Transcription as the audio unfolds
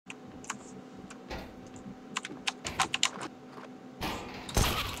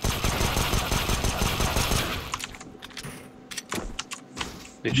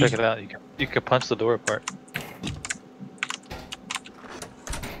Dude, check it out. You can punch the door apart.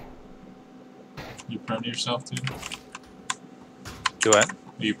 You proud of yourself, dude? Do I? Are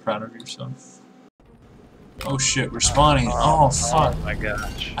you proud of yourself? Oh shit, we're spawning. Oh fuck. Oh my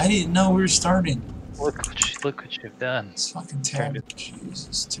gosh. I didn't know we were starting. Look what you've done. It's fucking terrible.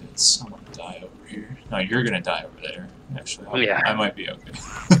 Jesus, dude. Someone die over here. No, you're gonna die over there. Actually, Yeah. I might be okay.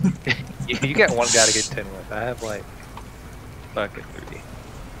 You got one guy to get 10 with. I have like fucking 30.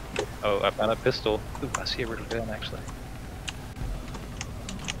 Oh, I found a pistol. Ooh, I see a real gun actually.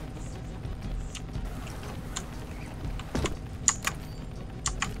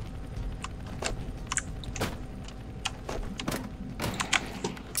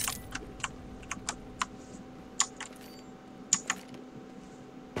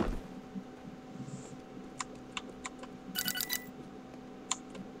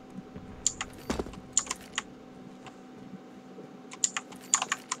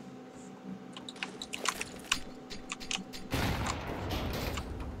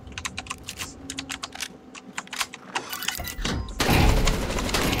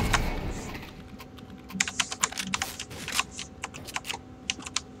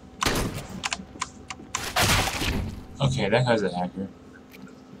 Okay, that guy's a hacker.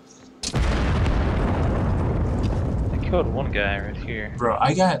 I killed one guy right here. Bro,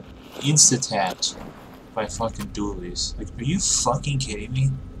 I got insta-tapped by fucking dualies. Like, are you fucking kidding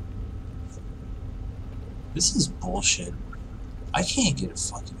me? This is bullshit. I can't get a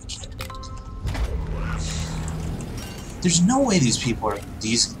fucking There's no way these people are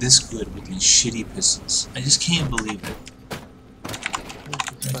this good with these shitty pistols. I just can't believe it. Where's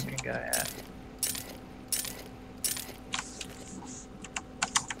this fucking guy at?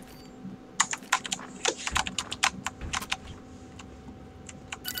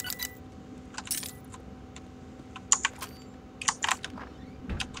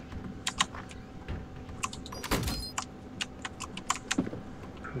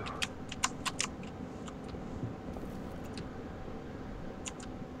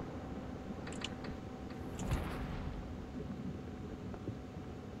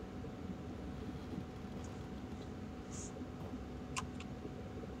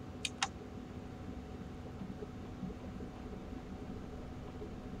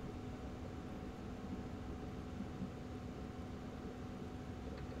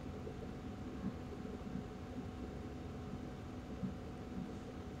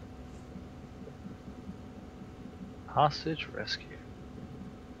 Hostage rescue.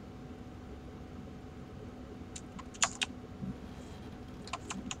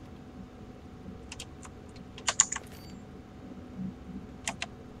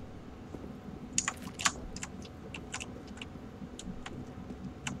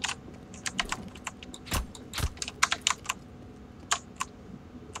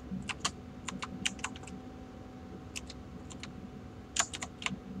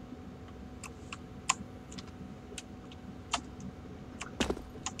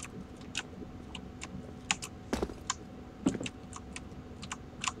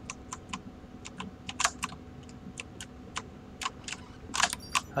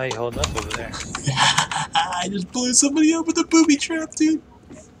 How you holding up over there? I just blew somebody up with a booby trap, dude.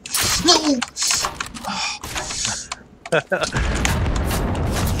 No!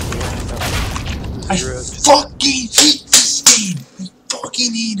 I fucking hate this game! I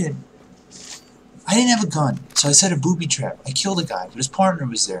fucking hate it! I didn't have a gun, so I set a booby trap. I killed a guy, but his partner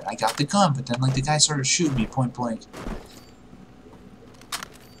was there. I got the gun, but then like the guy started shooting me point blank.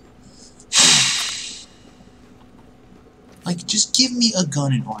 Like, just give me a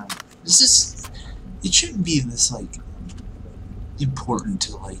gun and armor. It shouldn't be this, like, important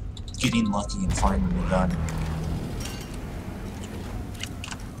to, like, getting lucky and finding a gun.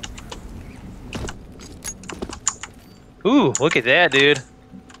 Ooh, look at that, dude.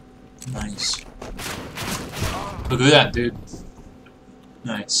 Nice. Look at that, dude.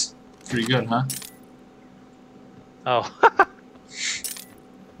 Nice. Pretty good, huh? Oh.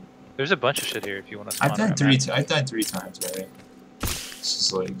 There's a bunch of shit here if you want to spawn. I've died three times already. This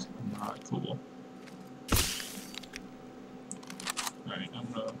is like not cool. Alright, I'm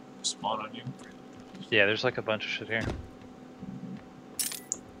gonna spawn on you. Yeah, there's like a bunch of shit here.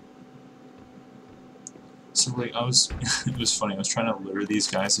 So like it was funny, I was trying to lure these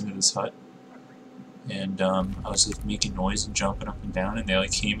guys into this hut. And I was like making noise and jumping up and down, and they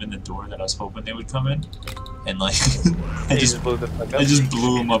like came in the door that I was hoping they would come in, and like I just blew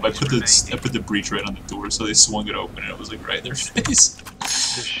them up. I put the breach right on the door, so they swung it open, and it was like right in their face.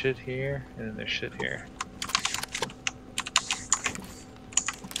 There's shit here, and then there's shit here.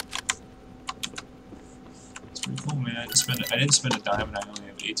 It's pretty cool, man. I didn't spend a dime, and I only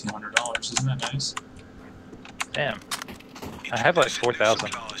have $1,800. Isn't that nice? Damn. I have like 4,000.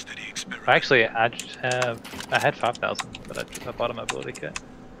 Actually, I had 5,000, but I bought a mobility kit.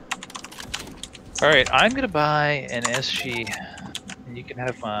 All right, I'm gonna buy an SG, and you can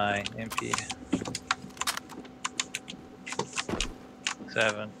have my MP7,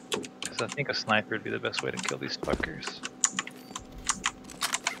 because I think a sniper would be the best way to kill these fuckers.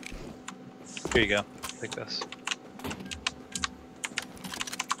 Here you go. Take this.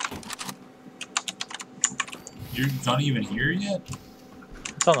 You're not even here yet?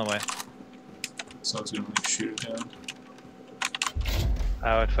 It's on the way. So I was gonna like shoot it down.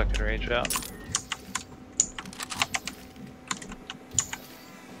 I would fucking rage out.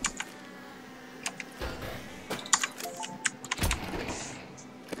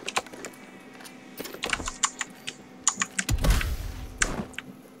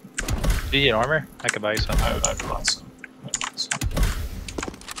 Do you need armor? I could buy you some. I bought some.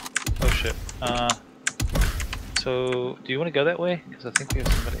 Oh shit. So, do you want to go that way? Because I think we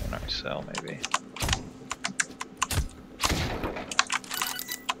have somebody in our cell, maybe.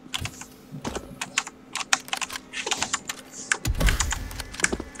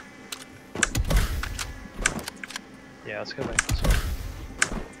 Yeah, let's go back this way.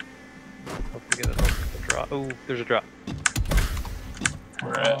 Hope we get a drop. Oh, there's a drop.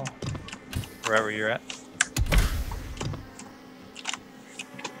 Where at? Right where you're at.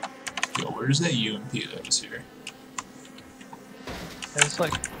 Yo, where's that UMP that was here? It's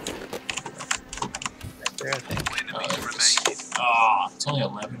like right there, I think. It's only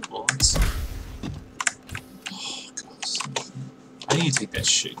 11 bullets. Oh, God. How do you take that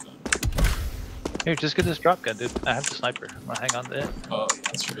shit gun? Here, just get this drop gun, dude. I have the sniper. I'm gonna hang on to it. Oh,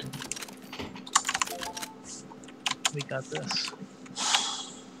 that's right. We got this.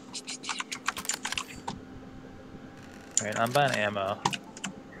 Alright, I'm buying ammo.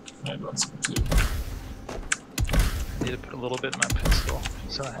 I bought some too. I need to put a little bit in my pistol,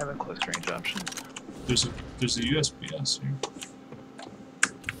 so I have a close range option. There's a USPS here.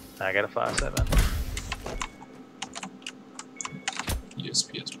 I got a 5.7.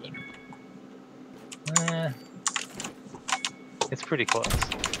 USPS better. It's pretty close. I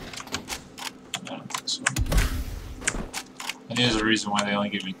don't think so. I think there's a reason why they only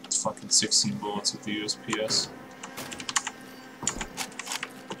give me fucking 16 bullets with the USPS.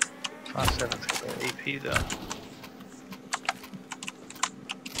 5.7's got the AP though.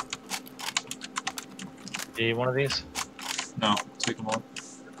 Do you need one of these? No, take them all.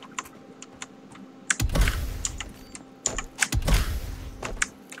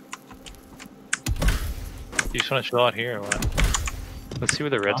 Do you just want to chill out here or what? Let's see where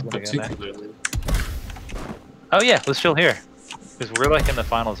the red's Not gonna go next. particularly. Oh yeah, let's chill here. Because we're like in the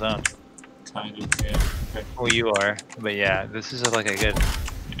final zone. Kind of, yeah. Okay. Well, you are. But yeah, this is like a good...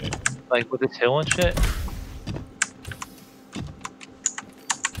 Yeah. Like with this hill and shit.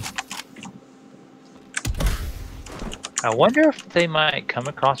 I wonder if they might come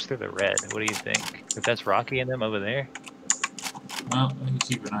across through the red. What do you think? If that's Rocky and them over there? Well, I can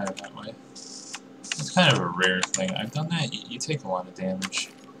keep an eye out that way. It's kind of a rare thing. I've done that. You take a lot of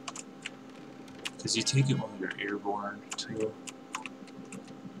damage. Because you take it while you're airborne, too.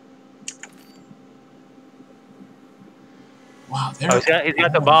 Wow, there. Oh, he's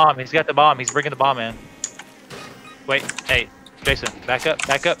got the bomb. He's got the bomb. He's bringing the bomb in. Wait, hey, Jason, back up,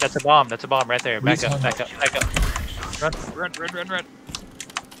 back up. That's a bomb. That's a bomb right there. Back up, back up, back up. Run, run, run, run, run.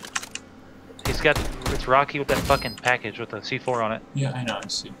 He's got, it's Rocky with that fucking package with the C4 on it. Yeah, I know, I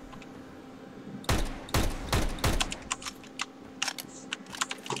see.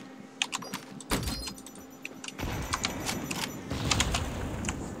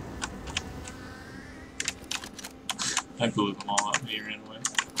 I blew them all up and he ran away.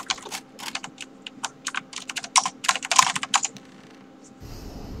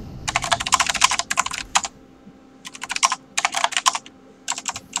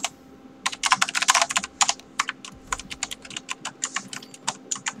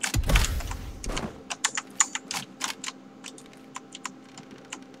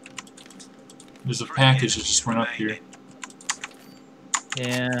 There's a package that just went up here.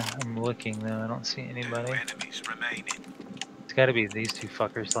 Yeah, I'm looking though. I don't see anybody. It's got to be these two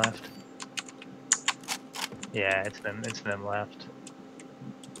fuckers left. Yeah, it's them. It's them left.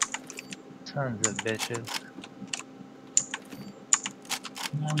 Tons of bitches.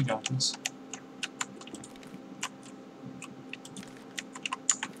 Now we got this.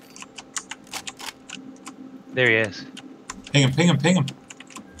 There he is. Ping him, ping him, ping him!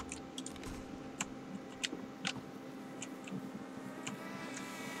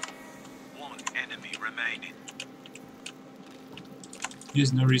 One enemy remaining. He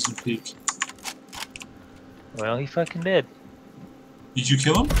has no reason to peek. Well, he fucking did. Did you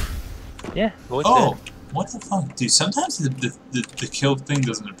kill him? Yeah, boy's Oh, dead. what the fuck? Dude, sometimes the kill thing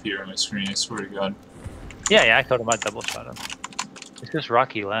doesn't appear on my screen, I swear to God. Yeah, I killed him. I double shot him. It's just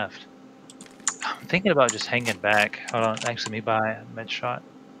Rocky left. I'm thinking about just hanging back. Hold on, actually, me by a med shot.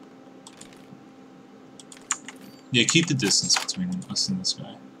 Yeah, keep the distance between us and this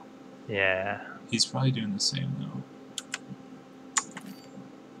guy. Yeah. He's probably doing the same, though.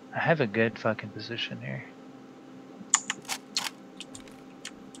 I have a good fucking position here.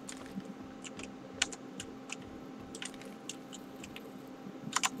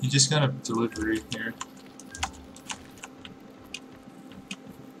 You just got a delivery here.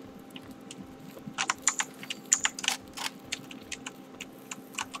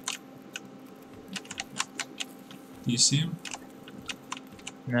 Do you see him?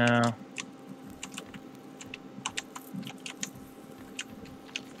 No.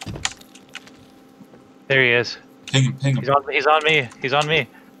 There he is. Ping him, ping him. He's on me. He's on me.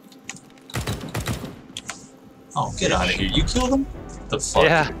 Oh, get out of here. You killed him? The fuck?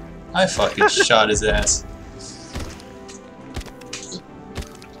 Yeah. I fucking shot his ass.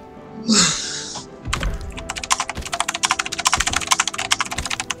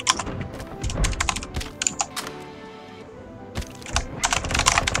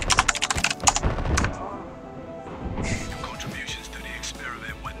 Contributions to the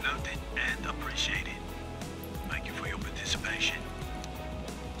experiment were noted and appreciated. Thank you for your participation.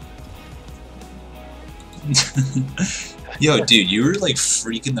 Yo, dude, you were like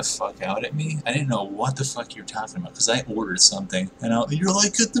freaking the fuck out at me. I didn't know what the fuck you were talking about because I ordered something and you're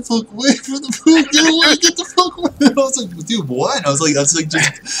like, get the fuck away from the food, get away, get the fuck away. And I was like, dude, what? And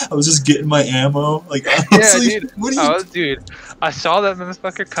I was just getting my ammo. Like, honestly, yeah, dude. what are you? Dude, I saw that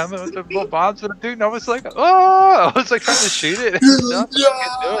motherfucker coming with the little bombs with a dude, and I was like, oh! I was like trying to shoot it. You're like,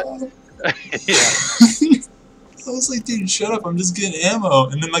 Yeah. I was like, dude, shut up, I'm just getting ammo.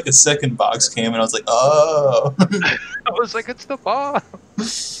 And then like a second box came and I was like, oh. I was like, it's the bomb.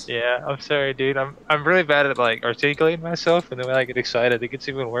 Yeah, I'm sorry, dude. I'm really bad at like articulating myself, and then when I get excited, it gets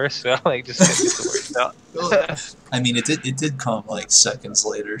even worse. So I like just can't get the words out. I mean, it did come like seconds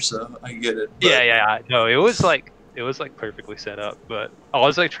later, so I get it. But... Yeah. No, it was like perfectly set up, but I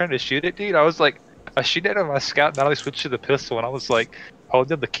was like trying to shoot it, dude. I was shooting it on my scout, and I switched to the pistol, and I was like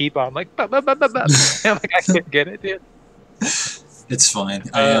holding the key bar. I'm like, bah, bah, bah, bah, bah. And, like I can't get it, dude. It's fine.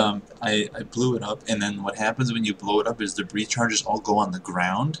 I blew it up, and then what happens when you blow it up is the breach charges all go on the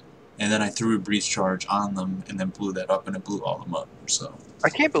ground, and then I threw a breach charge on them, and then blew that up, and it blew all of them up. So I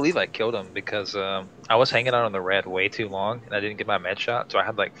can't believe I killed him because I was hanging out on the red way too long, and I didn't get my med shot, so I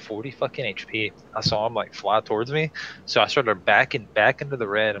had like 40 fucking HP. I saw him like fly towards me, so I started backing back into the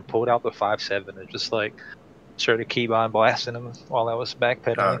red and pulled out the 5.7 and just like started keybind blasting him while I was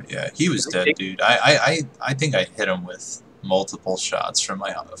backpedaling. oh yeah, he was dead, dude. I think I hit him with multiple shots from my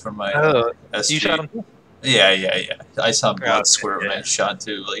SG. You shot him too? Yeah. I saw blood Oh, squirt when I shot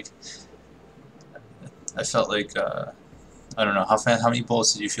too. Like, I felt like I don't know how many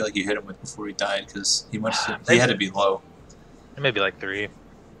bullets did you feel like you hit him with before he died? Because he had to be low. Maybe like 3.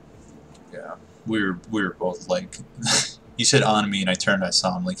 Yeah, we were both like. He said on me, and I turned. I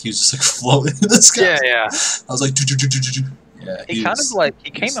saw him like he was just like floating in the sky. Yeah. I was like, yeah. He kind of like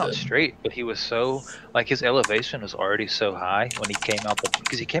he came out straight, but he was so like his elevation was already so high when he came out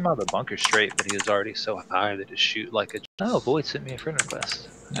because he came out of the bunker straight, but he was already so high that it shoot like a. Oh, Boyd sent me a friend request.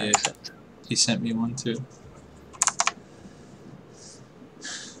 I accept. He sent me one too.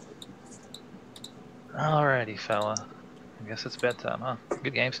 Alrighty, fella. I guess it's bedtime, huh?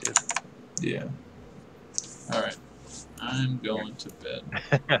 Good games, dude. Yeah. All right. I'm going to bed.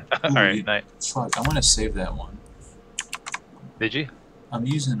 Alright, night. Fuck, I want to save that one. Did you? I'm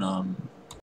using